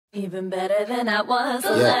Even better than I was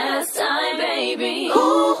the last time, baby.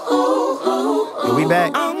 Ooh, we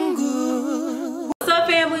back. What's up,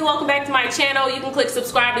 family? Welcome back to my channel. You can click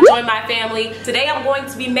subscribe to join my family. Today I'm going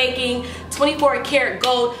to be making 24 karat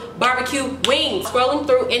gold barbecue wings. Scrolling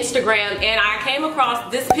through Instagram and I came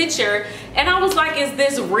across this picture and I was like, is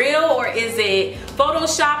this real or is it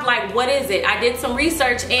Photoshop? Like, what is it? I did some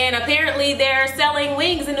research and apparently they're selling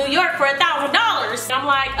wings in New York for $1,000. I'm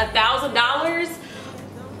like, $1,000?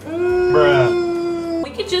 Bruh. We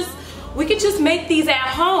could just make these at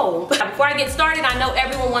home. Before I get started, I know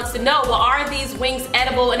everyone wants to know, well, are these wings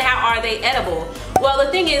edible and how are they edible? Well,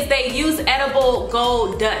 the thing is they use edible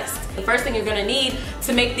gold dust. The first thing you're gonna need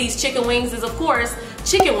to make these chicken wings is, of course,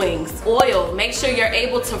 chicken wings. Oil. Make sure you're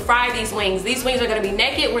able to fry these wings. These wings are gonna be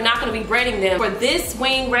naked. We're not gonna be breading them. For this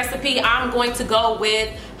wing recipe, I'm going to go with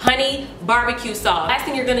honey barbecue sauce. Last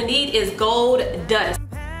thing you're gonna need is gold dust.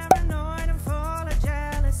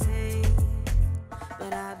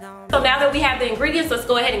 So now that we have the ingredients, let's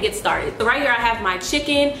go ahead and get started. So right here I have my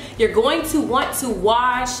chicken. You're going to want to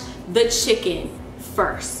wash the chicken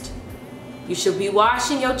first. You should be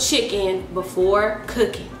washing your chicken before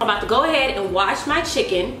cooking. I'm about to go ahead and wash my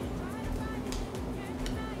chicken.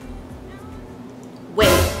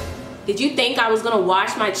 Wait, did you think I was gonna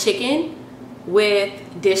wash my chicken with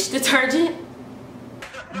dish detergent?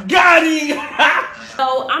 Got him!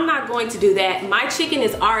 So I'm not going to do that. My chicken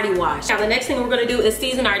is already washed. Now the next thing we're gonna do is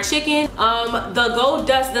season our chicken. The gold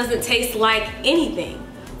dust doesn't taste like anything.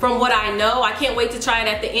 From what I know, I can't wait to try it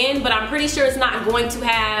at the end, but I'm pretty sure it's not going to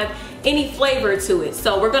have any flavor to it.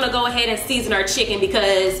 So we're gonna go ahead and season our chicken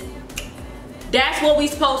because that's what we're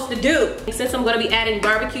supposed to do. Since I'm gonna be adding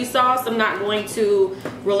barbecue sauce, I'm not going to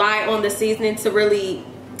rely on the seasoning to really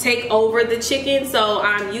take over the chicken. So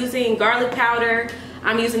I'm using garlic powder.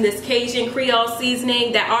 I'm using this Cajun Creole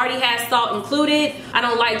seasoning that already has salt included. I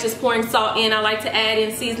don't like just pouring salt in. I like to add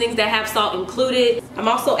in seasonings that have salt included. I'm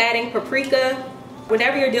also adding paprika.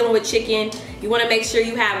 Whenever you're dealing with chicken, you wanna make sure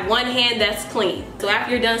you have one hand that's clean. So after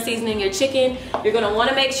you're done seasoning your chicken, you're gonna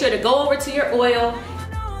wanna make sure to go over to your oil.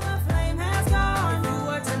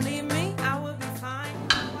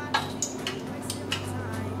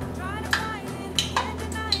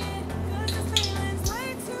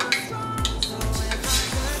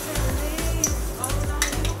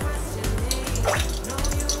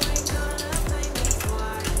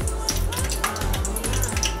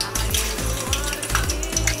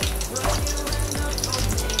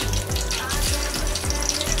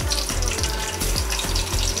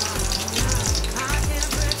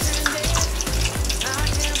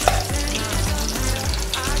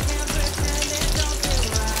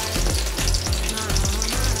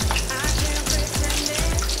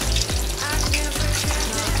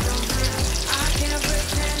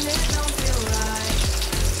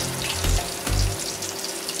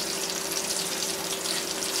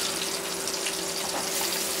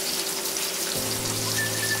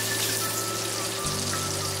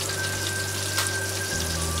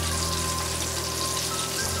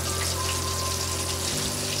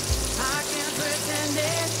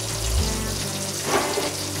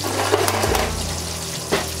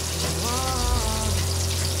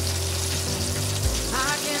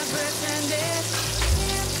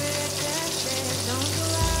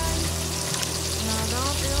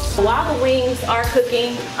 While the wings are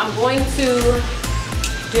cooking, I'm going to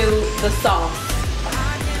do the sauce.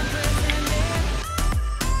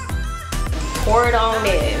 Pour it on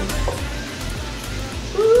in.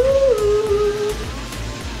 Ooh.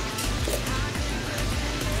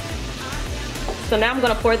 So now I'm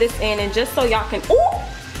gonna pour this in, and just so y'all can,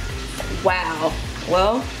 ooh! Wow,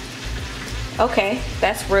 well, okay,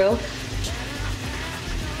 that's real.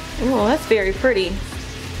 Oh, that's very pretty.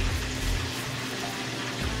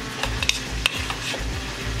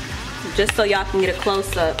 Just so y'all can get a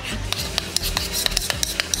close-up.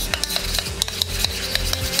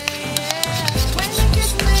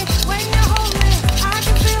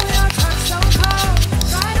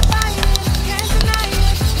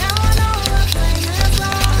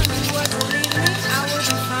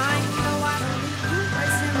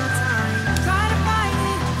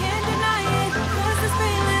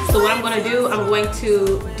 So what I'm gonna do, I'm going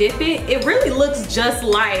to dip it. It really looks just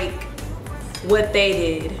like what they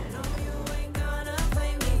did.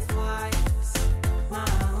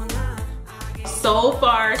 So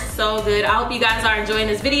far, so good. I hope you guys are enjoying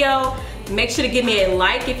this video. Make sure to give me a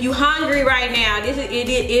like if you hungry right now. If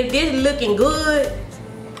this is looking good,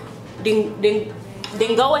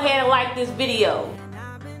 then go ahead and like this video.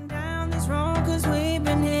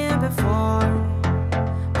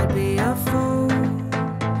 I'd be a fool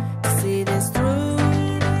to see this through.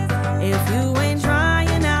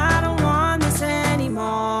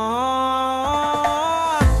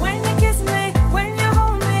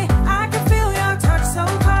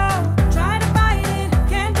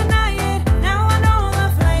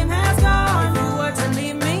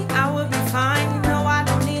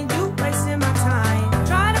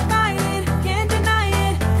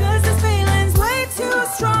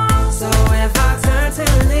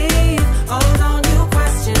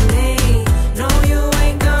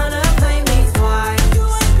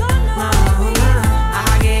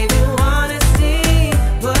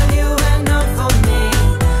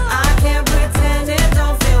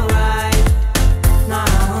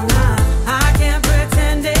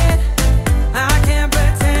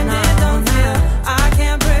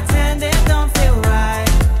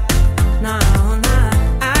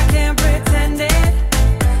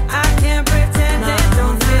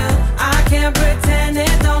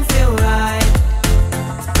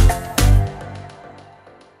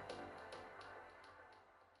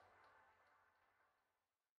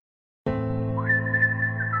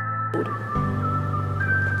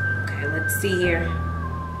 see here.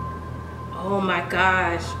 Oh my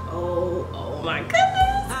gosh. Oh my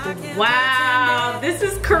goodness. Wow, this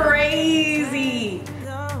is crazy.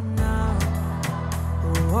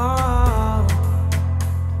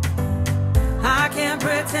 I can't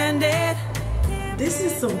pretend it. This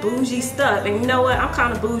is some bougie stuff. And you know what? I'm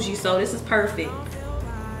kind of bougie, so this is perfect.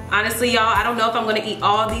 Honestly, y'all, I don't know if I'm gonna eat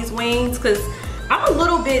all these wings because I'm a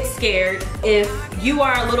little bit scared. If you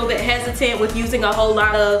are a little bit hesitant with using a whole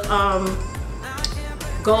lot of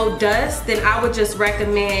gold dust, then I would just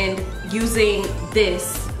recommend using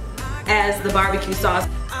this as the barbecue sauce.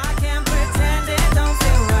 I can't pretend it don't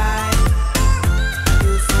feel right.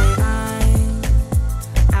 You say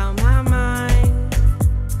I'm out my mind,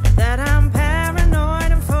 that I'm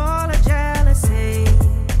paranoid and full of jealousy,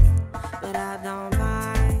 but I don't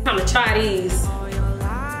mind. I'm gonna try these. All your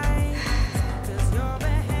lies, 'cause your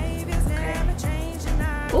behavior's never changing.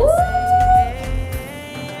 Ooh.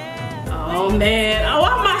 Oh man, oh,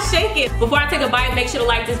 why am I shaking? Before I take a bite, make sure to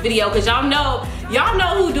like this video because y'all know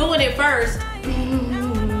who doing it first.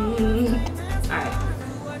 Alright.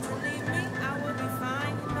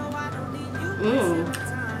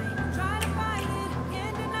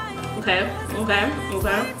 Okay.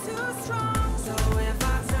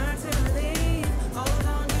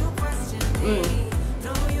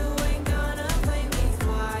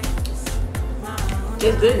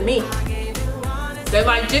 It's good to me. Tastes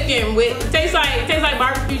like chicken tastes like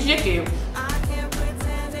barbecue chicken.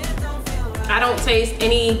 I don't taste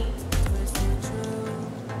any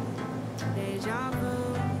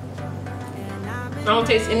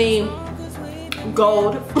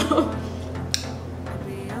gold.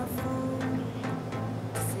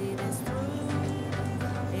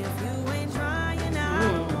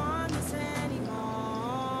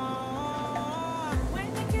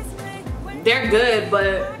 They're good,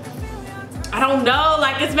 but I don't know,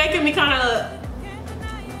 like it's making me kind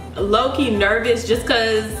of low-key nervous just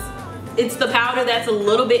because it's the powder that's a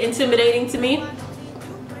little bit intimidating to me.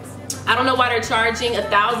 I don't know why they're charging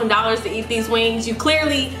 $1,000 to eat these wings. You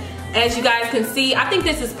clearly, as you guys can see, I think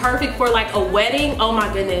this is perfect for like a wedding. Oh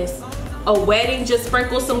my goodness, a wedding, just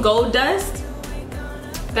sprinkle some gold dust.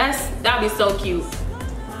 That'd be so cute.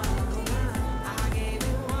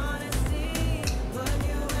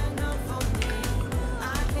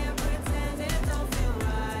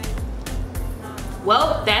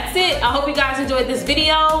 Well, that's it. I hope you guys enjoyed this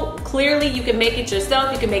video. Clearly, you can make it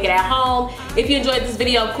yourself. You can make it at home. If you enjoyed this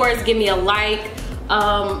video, of course, give me a like.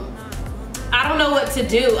 I don't know what to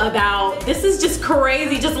do about, this is just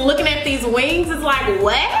crazy. Just looking at these wings is like,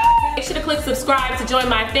 what? Make sure to click subscribe to join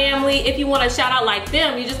my family. If you want a shout out like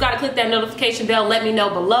them, you just gotta click that notification bell. Let me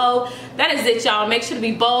know below. That is it, y'all. Make sure to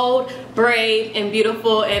be bold, brave, and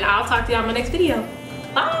beautiful. And I'll talk to y'all in my next video.